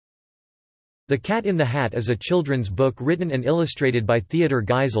The Cat in the Hat is a children's book written and illustrated by Theodor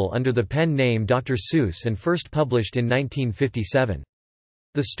Geisel under the pen name Dr. Seuss and first published in 1957.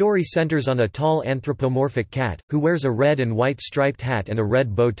 The story centers on a tall anthropomorphic cat, who wears a red and white striped hat and a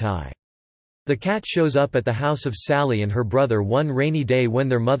red bow tie. The cat shows up at the house of Sally and her brother one rainy day when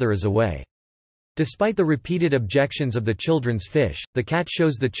their mother is away. Despite the repeated objections of the children's fish, the cat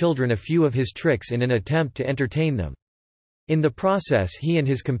shows the children a few of his tricks in an attempt to entertain them. In the process he and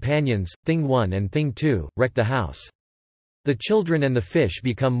his companions, Thing 1 and Thing 2, wreck the house. The children and the fish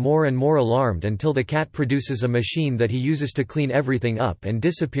become more and more alarmed until the cat produces a machine that he uses to clean everything up and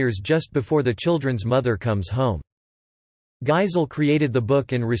disappears just before the children's mother comes home. Geisel created the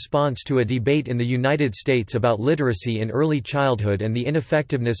book in response to a debate in the United States about literacy in early childhood and the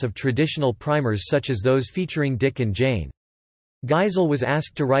ineffectiveness of traditional primers such as those featuring Dick and Jane. Geisel was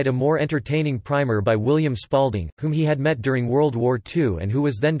asked to write a more entertaining primer by William Spalding, whom he had met during World War II and who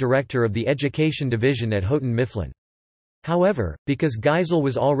was then director of the Education Division at Houghton Mifflin. However, because Geisel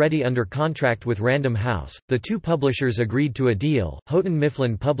was already under contract with Random House, the two publishers agreed to a deal. Houghton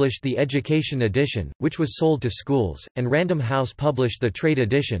Mifflin published the Education Edition, which was sold to schools, and Random House published the Trade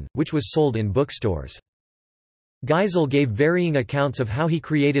Edition, which was sold in bookstores. Geisel gave varying accounts of how he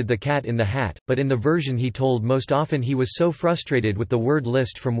created the Cat in the Hat, but in the version he told most often he was so frustrated with the word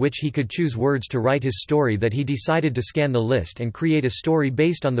list from which he could choose words to write his story that he decided to scan the list and create a story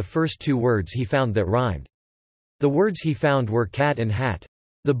based on the first two words he found that rhymed. The words he found were cat and hat.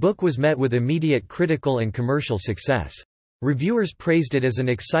 The book was met with immediate critical and commercial success. Reviewers praised it as an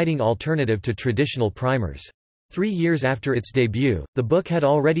exciting alternative to traditional primers. 3 years after its debut, the book had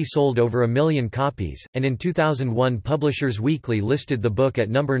already sold over 1 million copies, and in 2001 Publishers Weekly listed the book at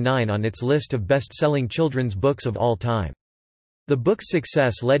number 9 on its list of best-selling children's books of all time. The book's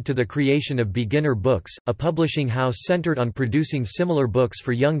success led to the creation of Beginner Books, a publishing house centered on producing similar books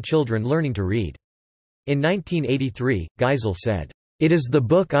for young children learning to read. In 1983, Geisel said, "It is the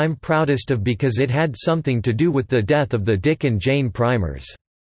book I'm proudest of because it had something to do with the death of the Dick and Jane primers."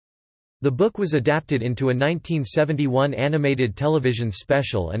 The book was adapted into a 1971 animated television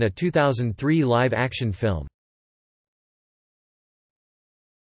special and a 2003 live-action film.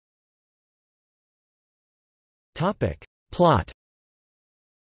 Plot.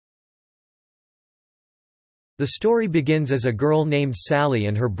 The story begins as a girl named Sally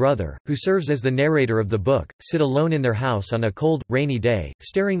and her brother, who serves as the narrator of the book, sit alone in their house on a cold, rainy day,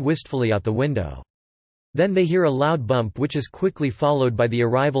 staring wistfully out the window. Then they hear a loud bump which is quickly followed by the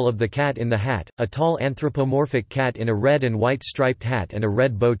arrival of the Cat in the Hat, a tall anthropomorphic cat in a red and white striped hat and a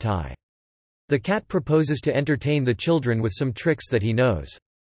red bow tie. The cat proposes to entertain the children with some tricks that he knows.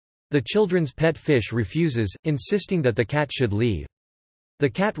 The children's pet fish refuses, insisting that the cat should leave. The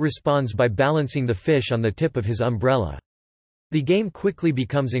cat responds by balancing the fish on the tip of his umbrella. The game quickly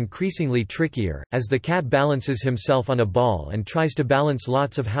becomes increasingly trickier, as the cat balances himself on a ball and tries to balance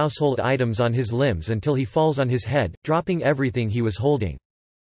lots of household items on his limbs until he falls on his head, dropping everything he was holding.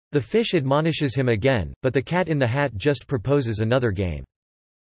 The fish admonishes him again, but the Cat in the Hat just proposes another game.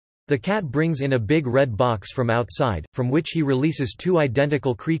 The cat brings in a big red box from outside, from which he releases two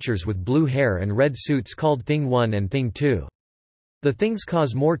identical creatures with blue hair and red suits called Thing 1 and Thing 2. The things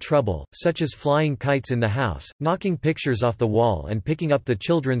cause more trouble, such as flying kites in the house, knocking pictures off the wall and picking up the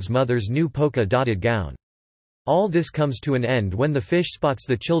children's mother's new polka-dotted gown. All this comes to an end when the fish spots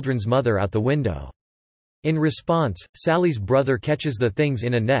the children's mother out the window. In response, Sally's brother catches the things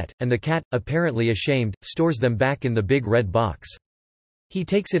in a net, and the cat, apparently ashamed, stores them back in the big red box. He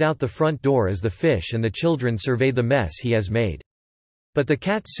takes it out the front door as the fish and the children survey the mess he has made. But the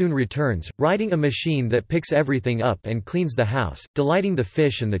cat soon returns, riding a machine that picks everything up and cleans the house, delighting the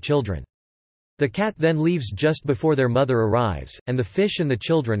fish and the children. The cat then leaves just before their mother arrives, and the fish and the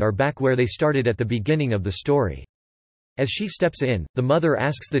children are back where they started at the beginning of the story. As she steps in, the mother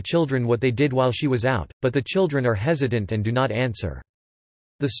asks the children what they did while she was out, but the children are hesitant and do not answer.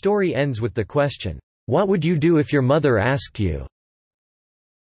 The story ends with the question, "What would you do if your mother asked you?"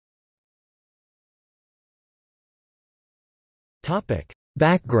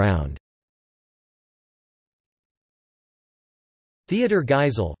 Background. Theodor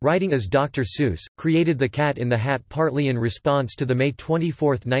Geisel, writing as Dr. Seuss, created The Cat in the Hat partly in response to the May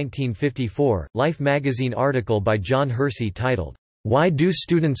 24, 1954, Life magazine article by John Hersey titled, "Why Do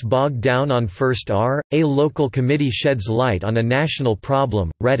Students Bog Down on First R? A Local Committee Sheds Light on a National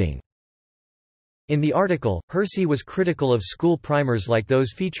Problem, Reading." In the article, Hersey was critical of school primers like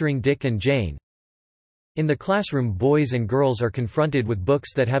those featuring Dick and Jane. In the classroom, boys and girls are confronted with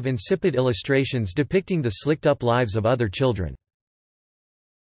books that have insipid illustrations depicting the slicked-up lives of other children.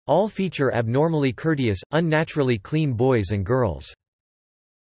 All feature abnormally courteous, unnaturally clean boys and girls.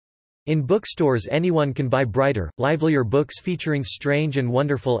 In bookstores anyone can buy brighter, livelier books featuring strange and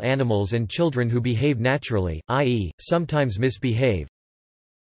wonderful animals and children who behave naturally, i.e., sometimes misbehave.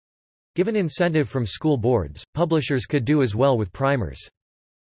 Given incentive from school boards, publishers could do as well with primers.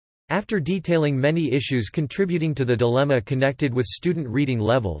 After detailing many issues contributing to the dilemma connected with student reading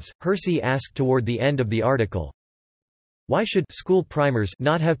levels, Hersey asked toward the end of the article, "Why should school primers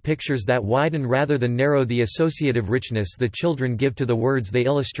not have pictures that widen rather than narrow the associative richness the children give to the words they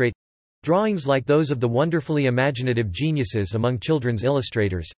illustrate? Drawings like those of the wonderfully imaginative geniuses among children's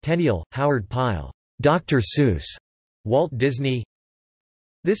illustrators, Tenniel, Howard Pyle, Dr. Seuss, Walt Disney."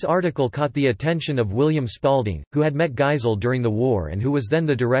 This article caught the attention of William Spalding, who had met Geisel during the war and who was then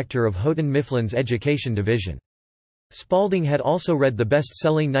the director of Houghton Mifflin's education division. Spalding had also read the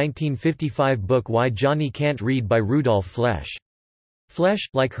best-selling 1955 book Why Johnny Can't Read by Rudolph Flesch. Flesch,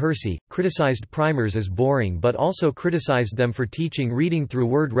 like Hersey, criticized primers as boring but also criticized them for teaching reading through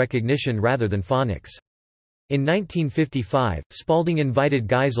word recognition rather than phonics. In 1955, Spalding invited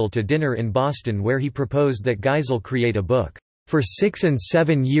Geisel to dinner in Boston where he proposed that Geisel create a book for 6- and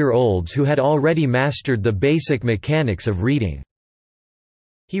 7-year-olds who had already mastered the basic mechanics of reading.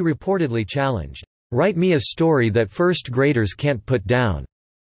 He reportedly challenged, "Write me a story that first graders can't put down."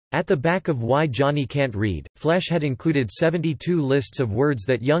 At the back of Why Johnny Can't Read, Flesch had included 72 lists of words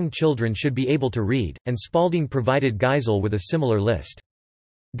that young children should be able to read, and Spalding provided Geisel with a similar list.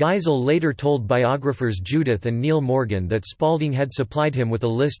 Geisel later told biographers Judith and Neil Morgan that Spalding had supplied him with a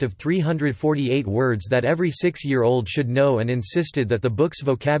list of 348 words that every 6-year-old should know and insisted that the book's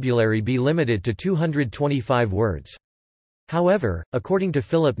vocabulary be limited to 225 words. However, according to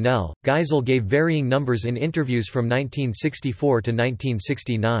Philip Nell, Geisel gave varying numbers in interviews from 1964 to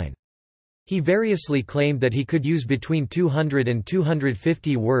 1969. He variously claimed that he could use between 200 and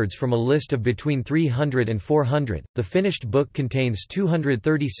 250 words from a list of between 300 and 400. The finished book contains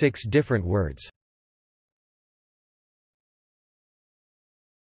 236 different words.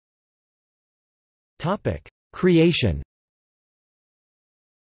 Topic: Creation.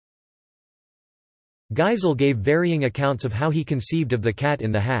 Geisel gave varying accounts of how he conceived of the Cat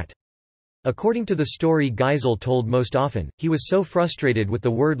in the Hat. According to the story Geisel told most often, he was so frustrated with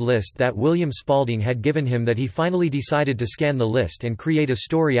the word list that William Spalding had given him that he finally decided to scan the list and create a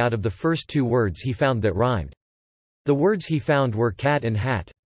story out of the first 2 words he found that rhymed. The words he found were cat and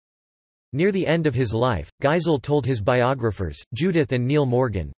hat. Near the end of his life, Geisel told his biographers, Judith and Neil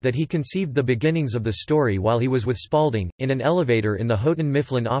Morgan, that he conceived the beginnings of the story while he was with Spalding, in an elevator in the Houghton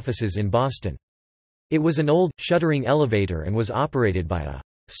Mifflin offices in Boston. It was an old, shuttering elevator and was operated by a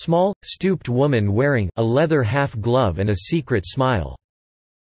small, stooped woman wearing a leather half-glove and a secret smile.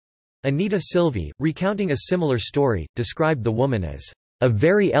 Anita Silvey, recounting a similar story, described the woman as a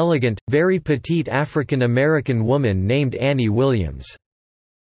very elegant, very petite African-American woman named Annie Williams.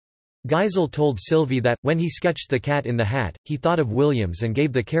 Geisel told Silvey that, when he sketched the Cat in the Hat, he thought of Williams and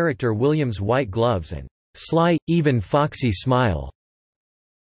gave the character Williams white gloves and sly, even foxy smile.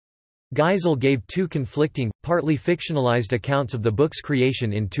 Geisel gave 2 conflicting, partly fictionalized accounts of the book's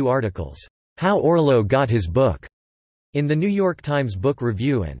creation in 2 articles, How Orlo Got His Book, in the New York Times Book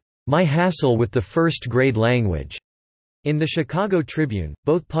Review and My Hassle with the First Grade Language, in the Chicago Tribune,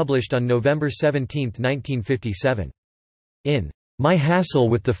 both published on November 17, 1957. In My Hassle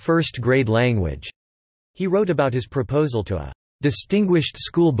with the First Grade Language, he wrote about his proposal to a distinguished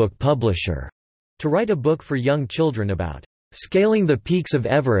schoolbook publisher to write a book for young children about scaling the peaks of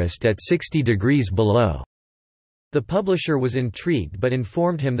Everest at 60 degrees below. The publisher was intrigued but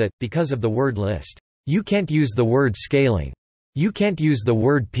informed him that, because of the word list, you can't use the word scaling. You can't use the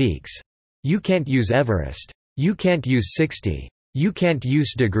word peaks. You can't use Everest. You can't use 60. You can't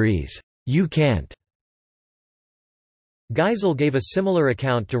use degrees. You can't. Geisel gave a similar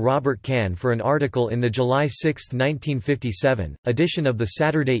account to Robert Kahn for an article in the July 6, 1957, edition of the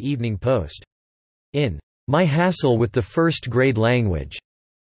Saturday Evening Post. In My Hassle with the First Grade Language,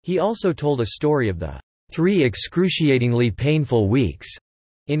 he also told a story of the 3 excruciatingly painful weeks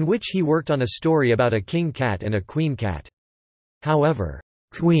in which he worked on a story about a king cat and a queen cat. However,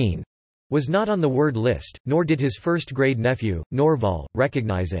 queen was not on the word list, nor did his first-grade nephew, Norval,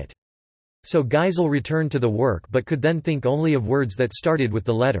 recognize it. So Geisel returned to the work but could then think only of words that started with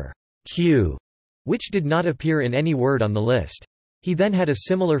the letter Q, which did not appear in any word on the list. He then had a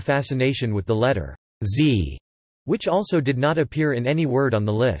similar fascination with the letter Z, which also did not appear in any word on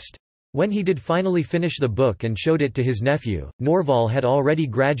the list. When he did finally finish the book and showed it to his nephew, Norval had already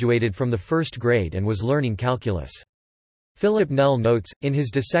graduated from the 1st grade and was learning calculus. Philip Nell notes, in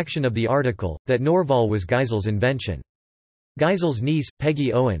his dissection of the article, that Norval was Geisel's invention. Geisel's niece,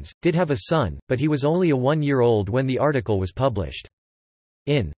 Peggy Owens, did have a son, but he was only a 1-year-old when the article was published.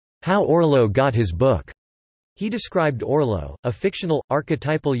 In "How Orlo Got His Book." He described Orlo, a fictional,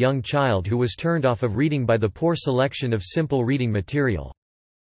 archetypal young child who was turned off of reading by the poor selection of simple reading material.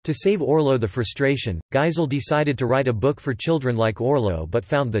 To save Orlo the frustration, Geisel decided to write a book for children like Orlo, but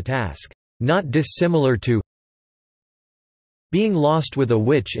found the task not dissimilar to being lost with a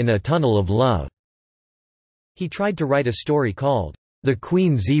witch in a tunnel of love. He tried to write a story called The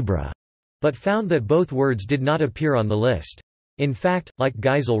Queen Zebra, but found that both words did not appear on the list. In fact, like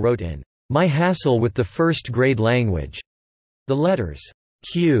Geisel wrote in My Hassle with the First Grade Language, the letters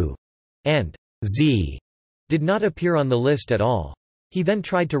Q and Z did not appear on the list at all. He then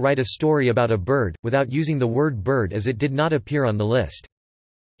tried to write a story about a bird, without using the word bird as it did not appear on the list.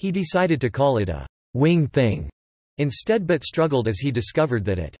 He decided to call it a wing thing instead, but struggled as he discovered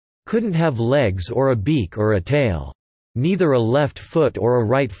that it couldn't have legs or a beak or a tail, neither a left foot or a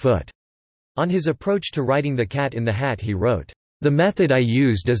right foot. On his approach to writing The Cat in the Hat he wrote, "The method I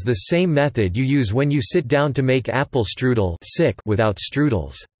used is the same method you use when you sit down to make apple strudel without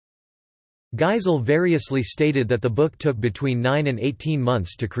strudels." Geisel variously stated that the book took between 9 and 18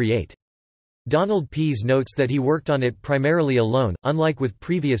 months to create. Donald Pease notes that he worked on it primarily alone, unlike with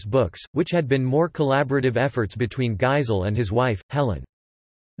previous books, which had been more collaborative efforts between Geisel and his wife, Helen.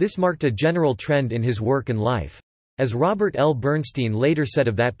 This marked a general trend in his work and life. As Robert L. Bernstein later said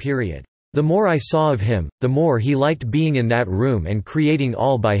of that period, "The more I saw of him, the more he liked being in that room and creating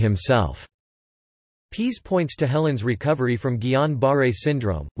all by himself." Pease points to Helen's recovery from Guillain-Barré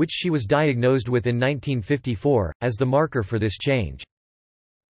syndrome, which she was diagnosed with in 1954, as the marker for this change.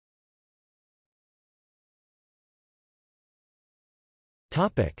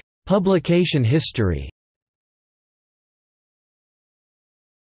 Publication history.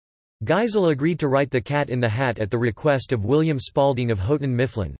 Geisel agreed to write The Cat in the Hat at the request of William Spalding of Houghton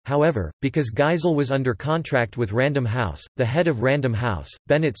Mifflin. However, because Geisel was under contract with Random House, the head of Random House,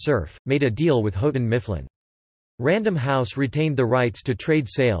 Bennett Cerf, made a deal with Houghton Mifflin. Random House retained the rights to trade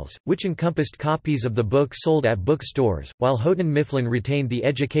sales, which encompassed copies of the book sold at bookstores, while Houghton Mifflin retained the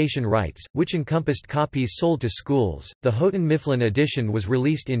education rights, which encompassed copies sold to schools. The Houghton Mifflin edition was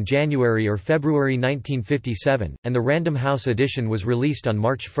released in January or February 1957, and the Random House edition was released on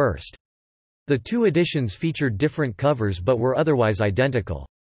March 1. The two editions featured different covers but were otherwise identical.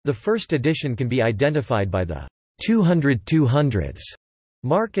 The first edition can be identified by the 200/200s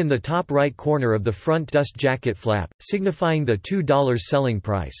mark in the top right corner of the front dust jacket flap, signifying the $2 selling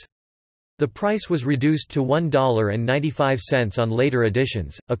price. The price was reduced to $1.95 on later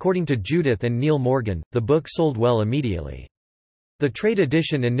editions. According to Judith and Neil Morgan, the book sold well immediately. The trade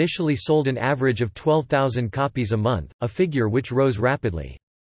edition initially sold an average of 12,000 copies a month, a figure which rose rapidly.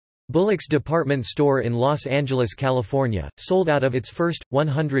 Bullock's department store in Los Angeles, California, sold out of its first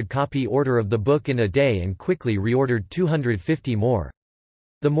 100-copy order of the book in a day and quickly reordered 250 more.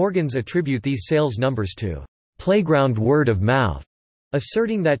 The Morgans attribute these sales numbers to playground word of mouth,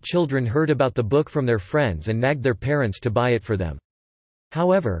 asserting that children heard about the book from their friends and nagged their parents to buy it for them.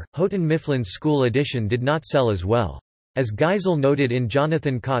 However, Houghton Mifflin's school edition did not sell as well. As Geisel noted in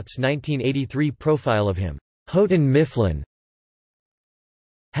Jonathan Cott's 1983 profile of him, Houghton Mifflin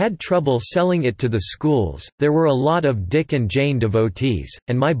had trouble selling it to the schools, there were a lot of Dick and Jane devotees,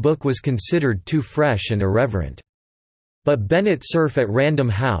 and my book was considered too fresh and irreverent. But Bennett Cerf at Random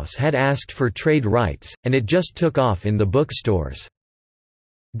House had asked for trade rights, and it just took off in the bookstores.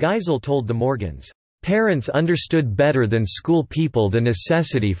 Geisel told the Morgans, "Parents understood better than school people the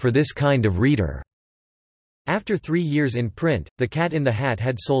necessity for this kind of reader." After 3 years in print, The Cat in the Hat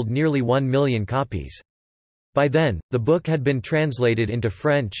had sold nearly 1 million copies. By then, the book had been translated into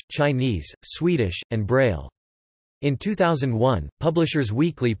French, Chinese, Swedish, and Braille. In 2001, Publishers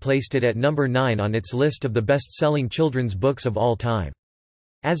Weekly placed it at number 9 on its list of the best-selling children's books of all time.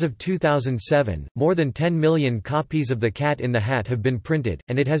 As of 2007, more than 10 million copies of The Cat in the Hat have been printed,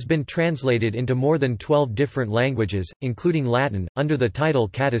 and it has been translated into more than 12 different languages, including Latin, under the title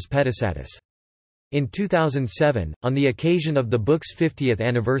Catus Pedisatus. In 2007, on the occasion of the book's 50th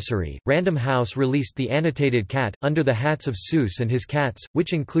anniversary, Random House released the annotated Cat, Under the Hats of Seuss and His Cats,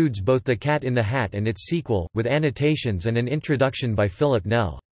 which includes both The Cat in the Hat and its sequel, with annotations and an introduction by Philip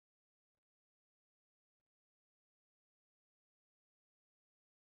Nell.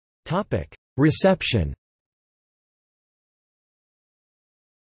 Reception.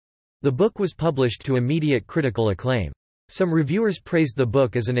 The book was published to immediate critical acclaim. Some reviewers praised the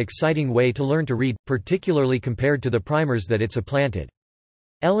book as an exciting way to learn to read, particularly compared to the primers that it supplanted.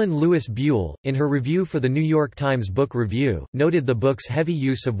 Ellen Lewis Buell, in her review for the New York Times Book Review, noted the book's heavy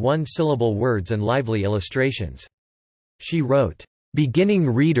use of one-syllable words and lively illustrations. She wrote, beginning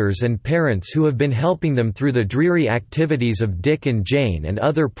readers and parents who have been helping them through the dreary activities of Dick and Jane and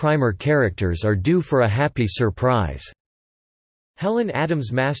other primer characters are due for a happy surprise." Helen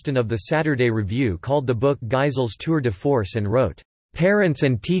Adams Maston of the Saturday Review called the book Geisel's tour de force and wrote, "Parents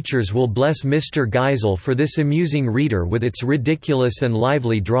and teachers will bless Mr. Geisel for this amusing reader with its ridiculous and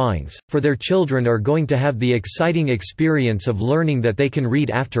lively drawings, for their children are going to have the exciting experience of learning that they can read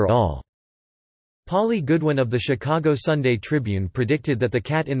after all." Polly Goodwin of the Chicago Sunday Tribune predicted that The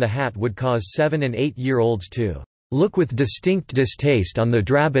Cat in the Hat would cause 7- and 8-year-olds to "look with distinct distaste on the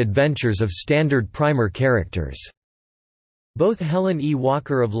drab adventures of standard primer characters." Both Helen E.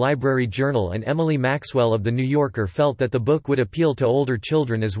 Walker of Library Journal and Emily Maxwell of The New Yorker felt that the book would appeal to older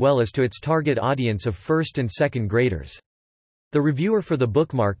children as well as to its target audience of first and second graders. The reviewer for the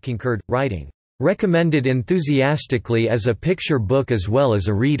bookmark concurred, writing, "recommended enthusiastically as a picture book as well as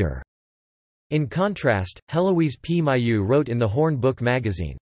a reader." In contrast, Heloise P. Mailloux wrote in the Horn Book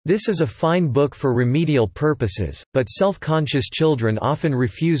magazine, "This is a fine book for remedial purposes, but self-conscious children often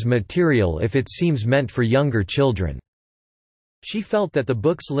refuse material if it seems meant for younger children." She felt that the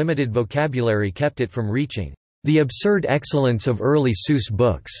book's limited vocabulary kept it from reaching the absurd excellence of early Seuss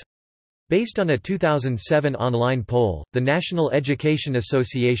books. Based on a 2007 online poll, the National Education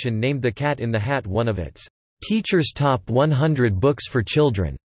Association named The Cat in the Hat one of its Teachers' Top 100 Books for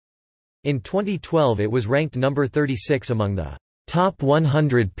Children. In 2012 it was ranked number 36 among the Top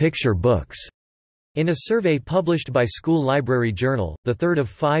 100 Picture Books. In a survey published by School Library Journal, the third of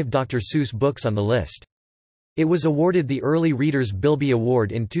 5 Dr. Seuss books on the list. It was awarded the Early Readers Bilby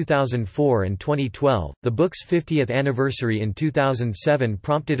Award in 2004 and 2012. The book's 50th anniversary in 2007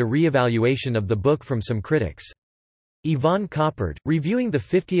 prompted a re-evaluation of the book from some critics. Yvonne Coppard, reviewing the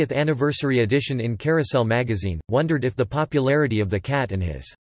 50th anniversary edition in Carousel magazine, wondered if the popularity of the cat and his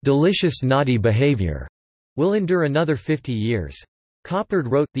delicious naughty behavior will endure another 50 years.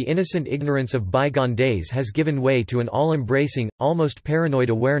 Coppard wrote, "The innocent ignorance of bygone days has given way to an all-embracing, almost paranoid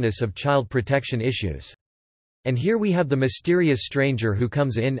awareness of child protection issues. And here we have the mysterious stranger who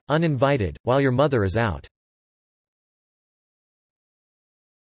comes in, uninvited, while your mother is out."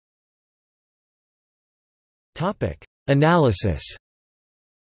 Analysis.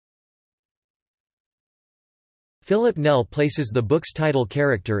 Philip Nell places the book's title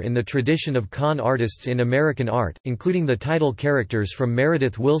character in the tradition of con artists in American art, including the title characters from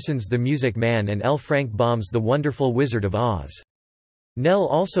Meredith Willson's The Music Man and L. Frank Baum's The Wonderful Wizard of Oz. Nell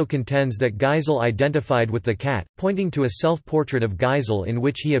also contends that Geisel identified with the cat, pointing to a self-portrait of Geisel in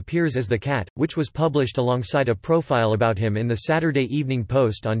which he appears as the cat, which was published alongside a profile about him in the Saturday Evening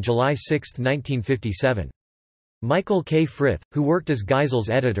Post on July 6, 1957. Michael K. Frith, who worked as Geisel's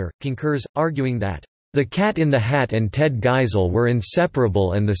editor, concurs, arguing that, "The Cat in the Hat and Ted Geisel were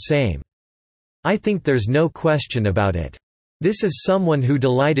inseparable and the same. I think there's no question about it. This is someone who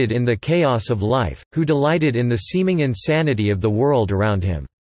delighted in the chaos of life, who delighted in the seeming insanity of the world around him."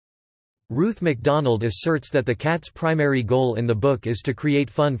 Ruth MacDonald asserts that the cat's primary goal in the book is to create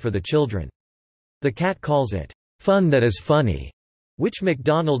fun for the children. The cat calls it, "fun that is funny," which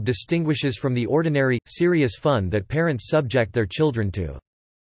MacDonald distinguishes from the ordinary, serious fun that parents subject their children to.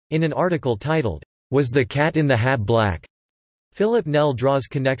 In an article titled, "Was the Cat in the Hat Black?" Philip Nell draws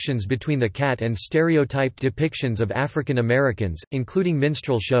connections between the cat and stereotyped depictions of African Americans, including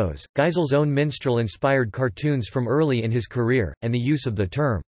minstrel shows, Geisel's own minstrel-inspired cartoons from early in his career, and the use of the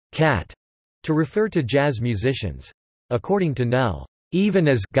term, "cat," to refer to jazz musicians. According to Nell, "Even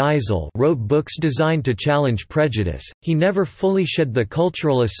as Geisel wrote books designed to challenge prejudice, he never fully shed the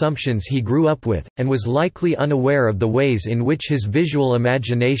cultural assumptions he grew up with, and was likely unaware of the ways in which his visual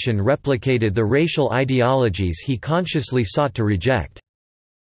imagination replicated the racial ideologies he consciously sought to reject."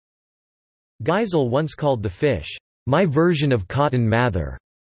 Geisel once called the fish, "my version of Cotton Mather,"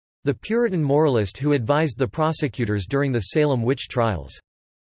 the Puritan moralist who advised the prosecutors during the Salem witch trials.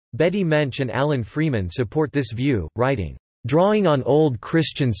 Betty Mensch and Alan Freeman support this view, writing, "Drawing on old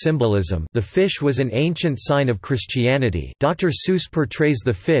Christian symbolism, the fish was an ancient sign of Christianity. Dr. Seuss portrays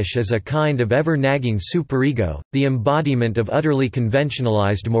the fish as a kind of ever-nagging superego, the embodiment of utterly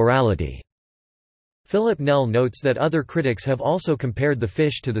conventionalized morality." Philip Nell notes that other critics have also compared the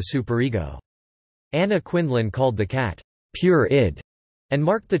fish to the superego. Anna Quindlen called the cat, "pure id," and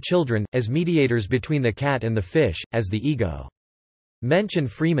marked the children, as mediators between the cat and the fish, as the ego. Mensch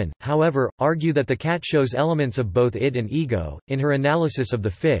and Freeman, however, argue that the cat shows elements of both id and ego. In her analysis of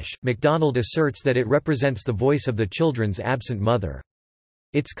the fish, MacDonald asserts that it represents the voice of the children's absent mother.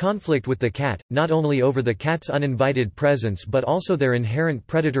 Its conflict with the cat, not only over the cat's uninvited presence but also their inherent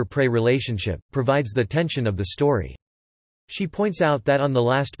predator-prey relationship, provides the tension of the story. She points out that on the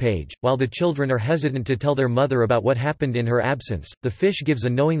last page, while the children are hesitant to tell their mother about what happened in her absence, the fish gives a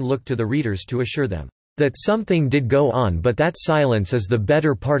knowing look to the readers to assure them that something did go on, but that silence is the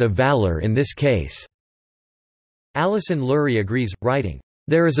better part of valor in this case. Alison Lurie agrees, writing,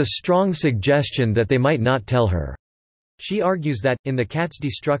 "There is a strong suggestion that they might not tell her." She argues that, in the cat's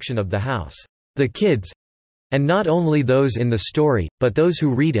destruction of the house, the kids—and not only those in the story, but those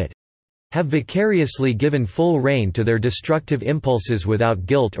who read it—have vicariously given full rein to their destructive impulses without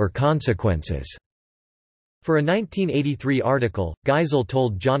guilt or consequences. For a 1983 article, Geisel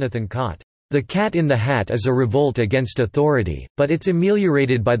told Jonathan Cott, "The Cat in the Hat is a revolt against authority, but it's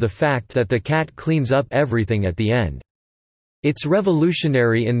ameliorated by the fact that the cat cleans up everything at the end. It's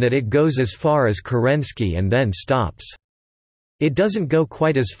revolutionary in that it goes as far as Kerensky and then stops. It doesn't go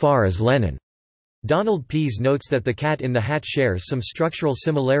quite as far as Lenin." Donald Pease notes that The Cat in the Hat shares some structural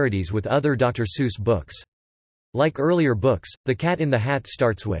similarities with other Dr. Seuss books. Like earlier books, The Cat in the Hat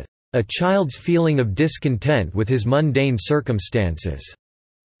starts with a child's feeling of discontent with his mundane circumstances,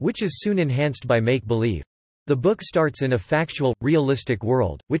 which is soon enhanced by make-believe. The book starts in a factual, realistic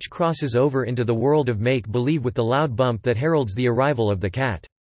world, which crosses over into the world of make-believe with the loud bump that heralds the arrival of the cat.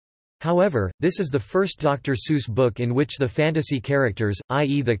 However, this is the first Dr. Seuss book in which the fantasy characters,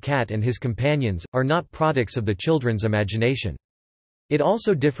 i.e. the cat and his companions, are not products of the children's imagination. It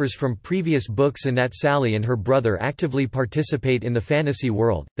also differs from previous books in that Sally and her brother actively participate in the fantasy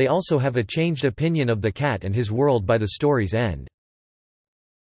world. They also have a changed opinion of the cat and his world by the story's end.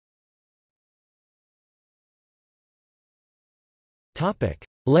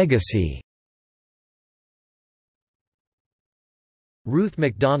 Legacy. Ruth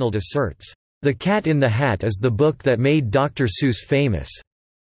MacDonald asserts, "The Cat in the Hat is the book that made Dr. Seuss famous.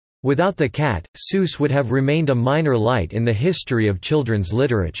 Without the cat, Seuss would have remained a minor light in the history of children's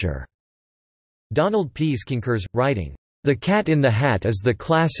literature." Donald Pease concurs, writing, "The Cat in the Hat is the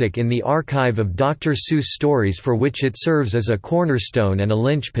classic in the archive of Dr. Seuss stories for which it serves as a cornerstone and a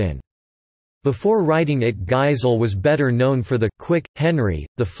linchpin. Before writing it, Geisel was better known for the Quick, Henry,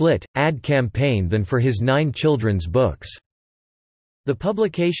 the Flit, ad campaign than for his 9 children's books." The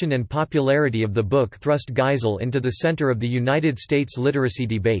publication and popularity of the book thrust Geisel into the center of the United States literacy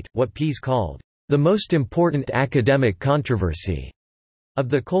debate, what Pease called, "the most important academic controversy" of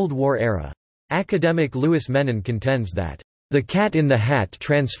the Cold War era. Academic Louis Menon contends that, "The Cat in the Hat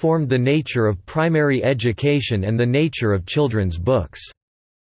transformed the nature of primary education and the nature of children's books.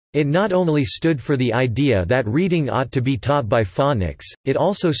 It not only stood for the idea that reading ought to be taught by phonics, it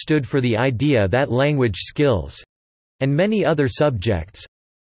also stood for the idea that language skills—and many other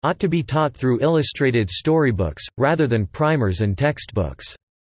subjects—ought to be taught through illustrated storybooks, rather than primers and textbooks."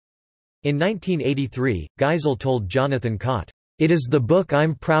 In 1983, Geisel told Jonathan Cott, "It is the book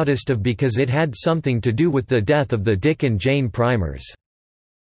I'm proudest of because it had something to do with the death of the Dick and Jane primers."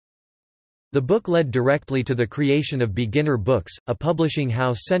 The book led directly to the creation of Beginner Books, a publishing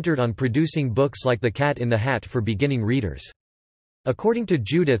house centered on producing books like The Cat in the Hat for beginning readers. According to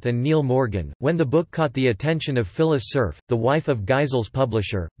Judith and Neil Morgan, when the book caught the attention of Phyllis Cerf, the wife of Geisel's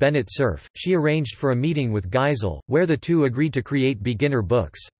publisher, Bennett Cerf, she arranged for a meeting with Geisel, where the two agreed to create Beginner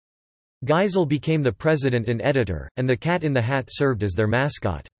Books. Geisel became the president and editor, and the Cat in the Hat served as their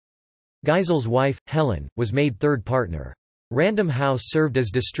mascot. Geisel's wife, Helen, was made third partner. Random House served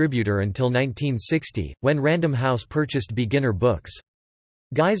as distributor until 1960, when Random House purchased Beginner Books.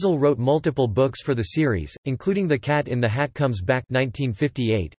 Geisel wrote multiple books for the series, including The Cat in the Hat Comes Back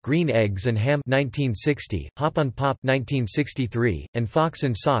 1958, Green Eggs and Ham 1960, Hop on Pop 1963, and Fox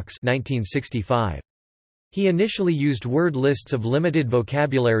and Socks 1965. He initially used word lists of limited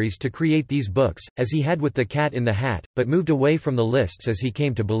vocabularies to create these books, as he had with The Cat in the Hat, but moved away from the lists as he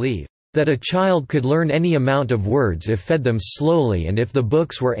came to believe that a child could learn any amount of words if fed them slowly and if the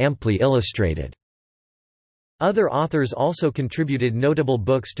books were amply illustrated. Other authors also contributed notable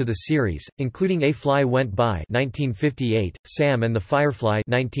books to the series, including A Fly Went By 1958, Sam and the Firefly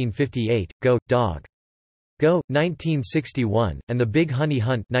 1958, Go, Dog, Go 1961, and The Big Honey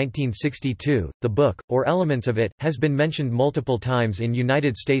Hunt 1962. The book, or elements of it, has been mentioned multiple times in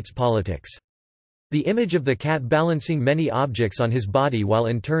United States politics. The image of the cat balancing many objects on his body while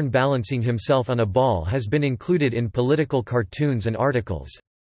in turn balancing himself on a ball has been included in political cartoons and articles.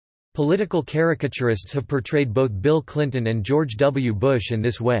 Political caricaturists have portrayed both Bill Clinton and George W. Bush in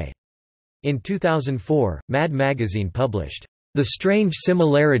this way. In 2004, Mad Magazine published, "The Strange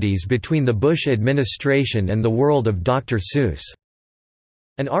Similarities Between the Bush Administration and the World of Dr. Seuss",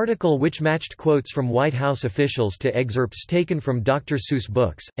 an article which matched quotes from White House officials to excerpts taken from Dr. Seuss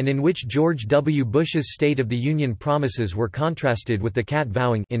books, and in which George W. Bush's State of the Union promises were contrasted with the cat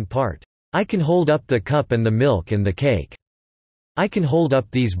vowing, in part, "I can hold up the cup and the milk and the cake." "I can hold up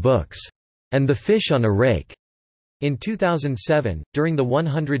these books," and "The Fish on a Rake." In 2007, during the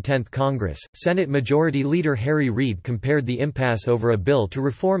 110th Congress, Senate Majority Leader Harry Reid compared the impasse over a bill to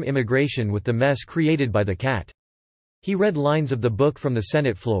reform immigration with the mess created by the cat. He read lines of the book from the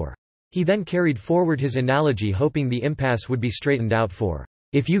Senate floor. He then carried forward his analogy, hoping the impasse would be straightened out for,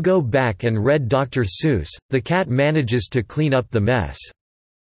 "If you go back and read Dr. Seuss, the cat manages to clean up the mess."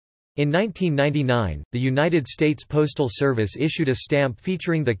 In 1999, the United States Postal Service issued a stamp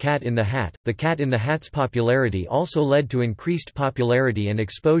featuring the Cat in the Hat. The Cat in the Hat's popularity also led to increased popularity and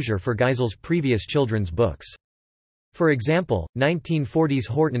exposure for Geisel's previous children's books. For example, 1940's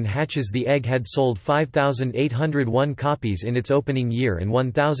Horton Hatch's The Egg had sold 5,801 copies in its opening year and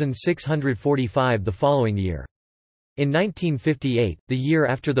 1,645 the following year. In 1958, the year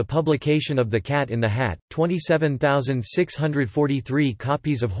after the publication of The Cat in the Hat, 27,643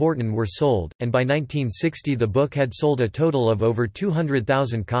 copies of Horton were sold, and by 1960 the book had sold a total of over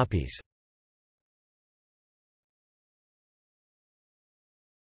 200,000 copies.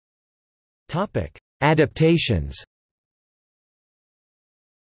 Adaptations.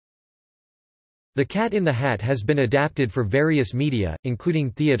 The Cat in the Hat has been adapted for various media,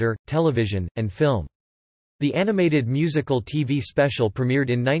 including theater, television, and film. The animated musical TV special premiered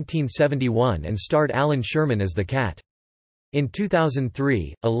in 1971 and starred Alan Sherman as the cat. In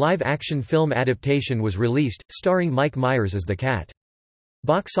 2003, a live-action film adaptation was released, starring Mike Myers as the cat.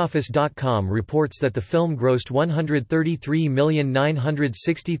 Boxoffice.com reports that the film grossed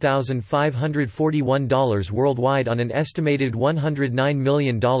 $133,960,541 worldwide on an estimated $109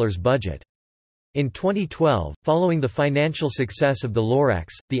 million budget. In 2012, following the financial success of The Lorax,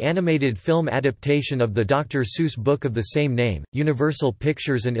 the animated film adaptation of the Dr. Seuss book of the same name, Universal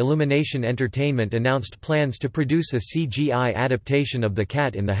Pictures and Illumination Entertainment announced plans to produce a CGI adaptation of The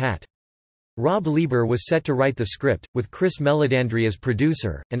Cat in the Hat. Rob Lieber was set to write the script, with Chris Meledandri as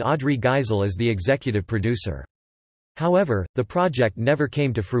producer, and Audrey Geisel as the executive producer. However, the project never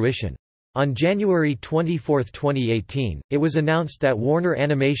came to fruition. On January 24, 2018, it was announced that Warner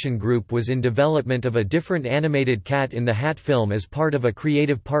Animation Group was in development of a different animated Cat in the Hat film as part of a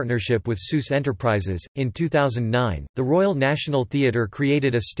creative partnership with Seuss Enterprises. In 2009, the Royal National Theatre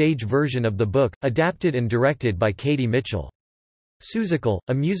created a stage version of the book, adapted and directed by Katie Mitchell. Seussical,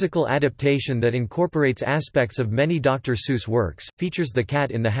 a musical adaptation that incorporates aspects of many Dr. Seuss works, features the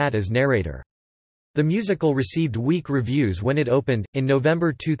Cat in the Hat as narrator. The musical received weak reviews when it opened, in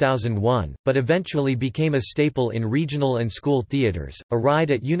November 2001, but eventually became a staple in regional and school theaters. A ride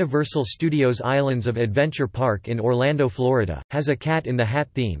at Universal Studios Islands of Adventure Park in Orlando, Florida, has a Cat in the Hat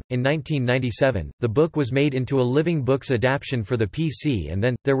theme. In 1997, the book was made into a Living Books adaptation for the PC, and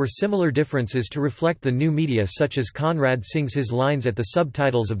then, there were similar differences to reflect the new media, such as Conrad sings his lines at the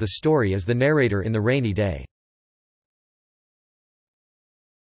subtitles of the story as the narrator in The Rainy Day.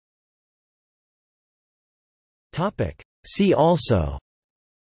 See also: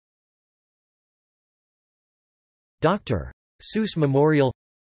 Dr. Seuss Memorial,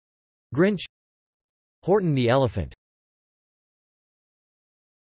 Grinch, Horton the Elephant.